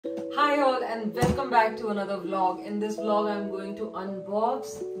Hi all and welcome back to another vlog. In this vlog I'm going to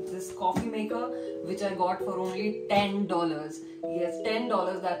unbox this coffee maker which I got for only $10. Yes,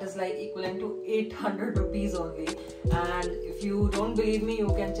 $10, that is like equivalent to 800 rupees only. And if you don't believe me, you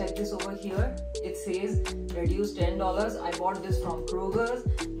can check this over here. It says reduce $10. I bought this from Kroger's,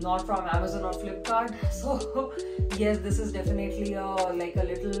 not from Amazon or Flipkart. So yes, this is definitely like a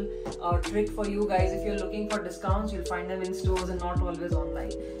little trick for you guys. If you're looking for discounts, you'll find them in stores and not always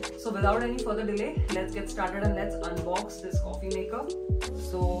online. So without any further delay, let's get started and let's unbox this coffee maker.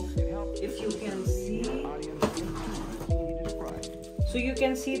 So if you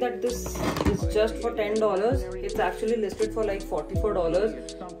can see, that this is just for $10. It's actually listed for like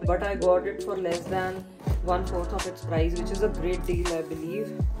 $44, but I got it for less than 1/4 of its price, which is a great deal, I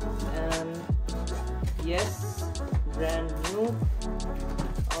believe. And yes, brand new.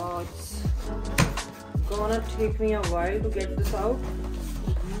 It's gonna take me a while to get this out,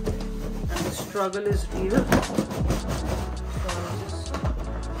 and the struggle is real. So I'm just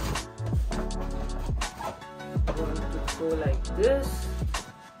going to go like this.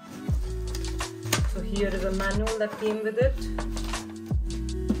 So here is a manual that came with it,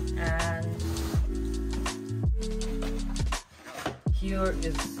 and here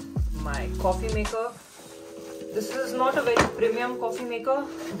is my coffee maker. This is not a very premium coffee maker,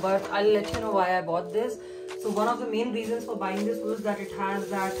 but I'll let you know why I bought this. So one of the main reasons for buying this was that it has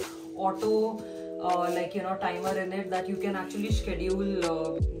that auto timer in it that you can actually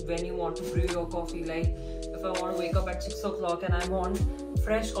schedule when you want to brew your coffee. Like if I want to wake up at 6 o'clock and I want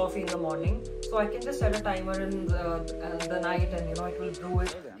fresh coffee in the morning, so I can just set a timer in the night, and it will brew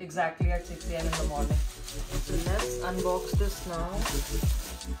it exactly at 6 AM in the morning. So let's unbox this now.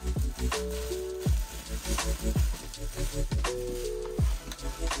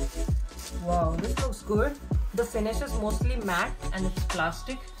 Wow, this looks good. The finish is mostly matte and it's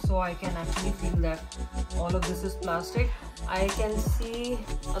plastic, so I can actually feel that all of this is plastic. I can see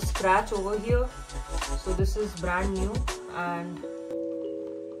a scratch over here, so this is brand new. And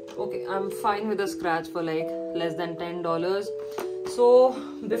okay, I'm fine with a scratch for like less than $10. So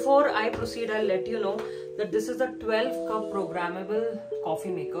before I proceed, I'll let you know that this is a 12-cup programmable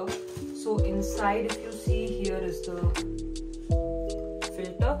coffee maker. So inside, if you see, here is the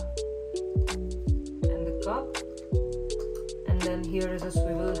filter and the cup, and then here is a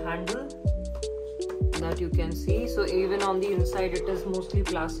swivel handle that you can see. So even on the inside it is mostly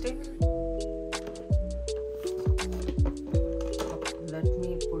plastic. Let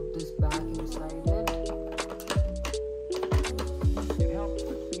me put this back inside it.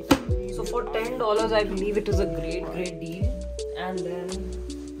 So for $10, I believe it is a great deal. And then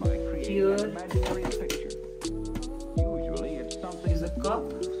here is a cup,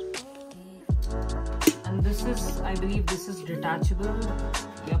 and this is, I believe this is detachable.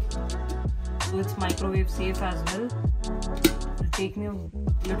 Yep. So it's microwave safe as well. It'll take me a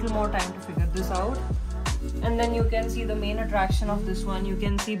little more time to figure this out. And then you can see the main attraction of this one. You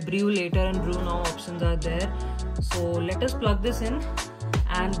can see brew later and brew now options are there. So let us plug this in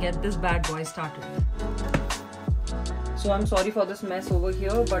and get this bad boy started. So I'm sorry for this mess over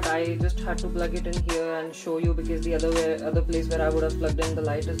here, but I just had to plug it in here and show you, because the other place where I would have plugged in the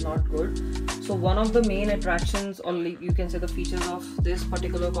light is not good. So one of the main attractions, or you can say the features of this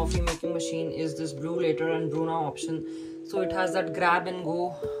particular coffee making machine, is this brew later and brew now option. So it has that grab and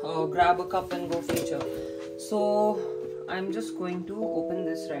go, grab a cup and go feature. So I'm just going to open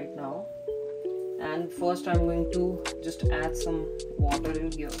this right now, and first I'm going to just add some water in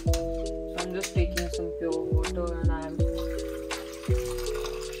here. So I'm just taking some pure water and I'm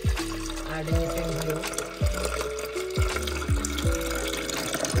adding it in here.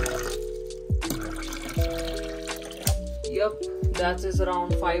 Yep, that is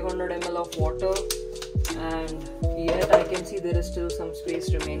around 500 ml of water, and yet I can see there is still some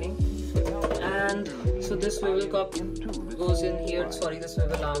space remaining. And so this swivel cup goes in here, sorry, the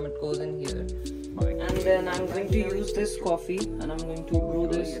swivel arm, it goes in here. And then I'm going to use this coffee and I'm going to brew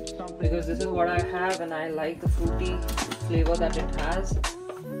this, because this is what I have and I like the fruity flavor that it has.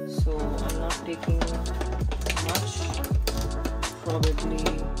 So I'm not taking much, probably,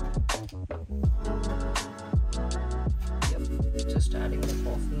 yep, just adding the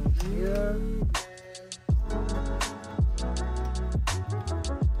coffee in here.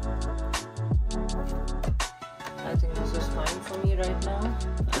 I think this is fine for me right now.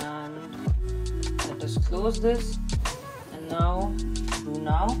 And let us close this, and now brew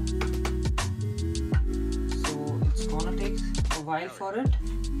now. So it's gonna take a while for it.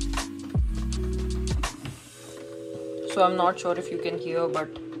 So I'm not sure if you can hear, but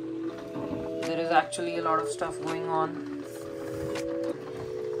there is actually a lot of stuff going on.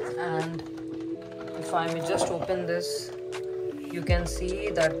 And if I may just open this, you can see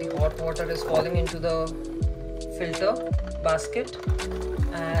that the hot water is falling into the filter basket,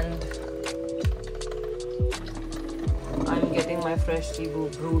 and I'm getting my freshly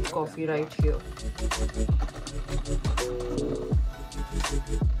brewed coffee right here.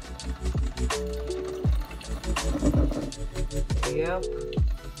 Yep,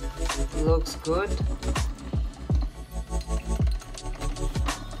 looks good.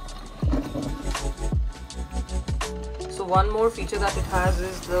 So one more feature that it has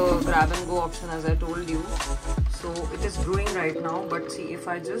is the grab and go option, as I told you. So it is brewing right now, but see, if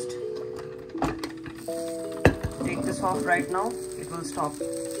I just take this off right now, it will stop.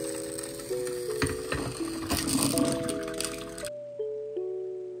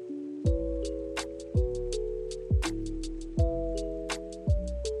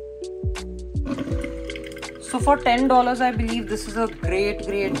 So for $10, I believe this is a great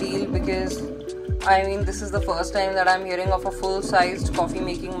deal, because I mean, this is the first time that I'm hearing of a full-sized coffee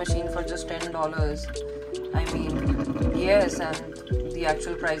making machine for just $10. I mean, yes, and the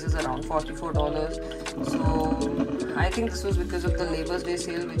actual price is around $44. So I think this was because of the Labour Day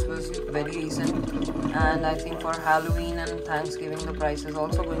sale, which was very recent, and I think for Halloween and Thanksgiving the price is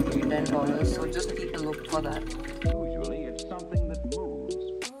also going to be $10. So just keep a look for that. Usually it's something that moves.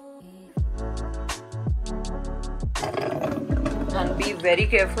 And be very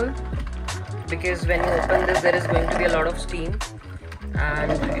careful, because when you open this there is going to be a lot of steam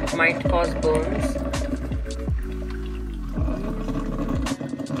and it might cause burns.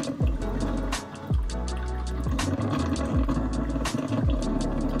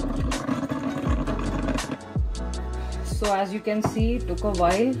 So as you can see, it took a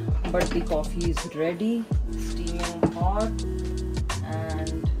while, but the coffee is ready, steaming hot,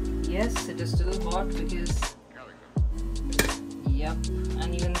 and yes, it is still hot because yep,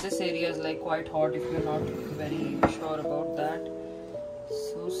 and even this area is like quite hot if you're not very sure about that.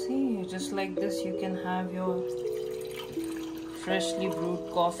 So see, just like this you can have your freshly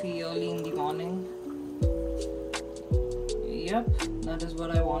brewed coffee early in the morning. Yep, that is what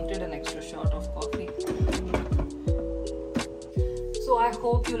I wanted, an extra shot of coffee. So I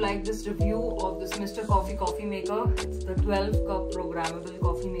hope you like this review of this Mr. Coffee coffee maker. It's the 12-cup programmable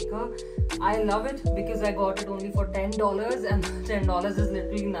coffee maker. I love it because I got it only for $10, and $10 is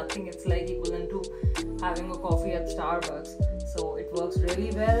literally nothing. It's like equivalent to having a coffee at Starbucks. So it works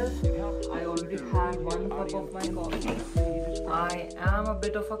really well. I already had 1 cup of my coffee. I am a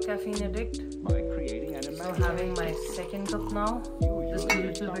bit of a caffeine addict, so having my 2nd cup now. Just a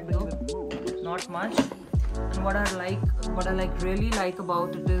little bit though, not much. And what I really like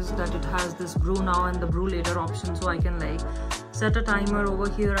about it is that it has this brew now and the brew later option, so I can like set a timer over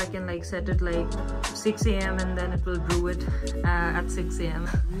here. I can like set it like 6 a.m. and then it will brew it at 6 a.m.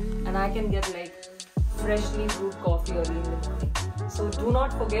 and I can get like freshly brewed coffee early in the morning. So do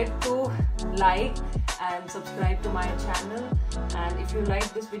not forget to like and subscribe to my channel, and if you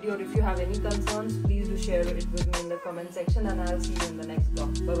like this video or if you have any concerns, please do share it with me in the comment section, and I'll see you in the next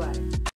vlog. Bye bye.